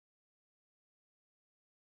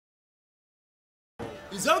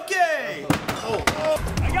He's okay! Oh.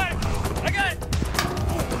 I got it! I got it!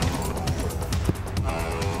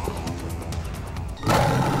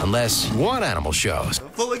 Unless one animal shows.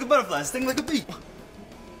 Float like a butterfly, sting like a bee.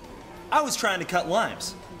 I was trying to cut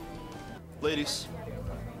limes. Ladies,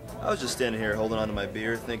 I was just standing here holding on to my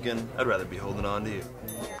beer thinking I'd rather be holding on to you.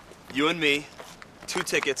 You and me, 2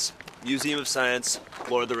 tickets, Museum of Science,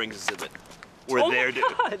 Lord of the Rings exhibit. We're there, dude.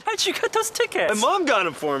 Oh my God, how'd you get those tickets? My mom got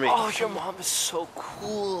them for me. Oh, your mom is so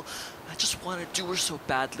cool. I just want to do her so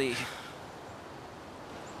badly.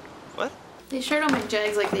 What? They sure don't make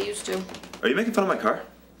Jags like they used to. Are you making fun of my car?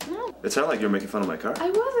 No, It sounded like you were making fun of my car. I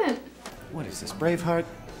wasn't. What is this, Braveheart?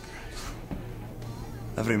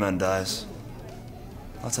 Every man dies.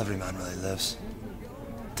 Not every man really lives.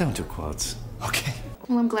 Don't do quotes. Okay.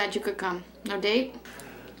 Well, I'm glad you could come. No date?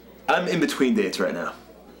 I'm in between dates right now.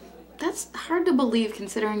 That's hard to believe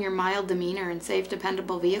considering your mild demeanor and safe,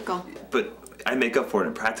 dependable vehicle. But I make up for it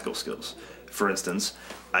in practical skills. For instance,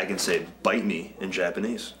 I can say bite me in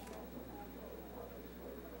Japanese.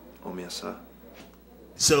 Omiyasa.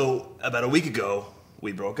 So, about a week ago,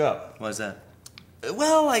 we broke up. Why's that?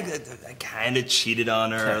 Well, I kind of cheated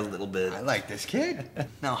on her a little bit. I like this kid.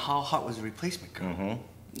 Now, how hot was the replacement girl?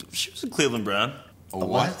 She was a Cleveland Brown. A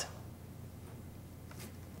what?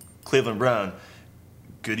 Cleveland Brown.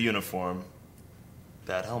 Good uniform.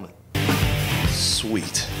 Bad helmet.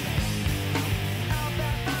 Sweet.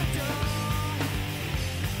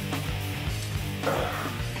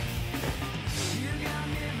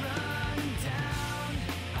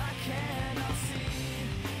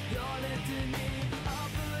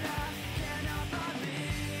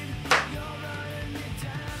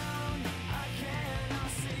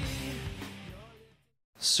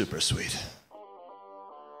 Super sweet.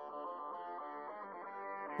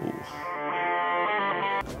 Ooh.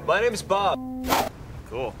 My name's Bob.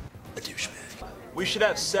 Cool. A douchebag. We should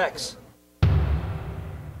have sex.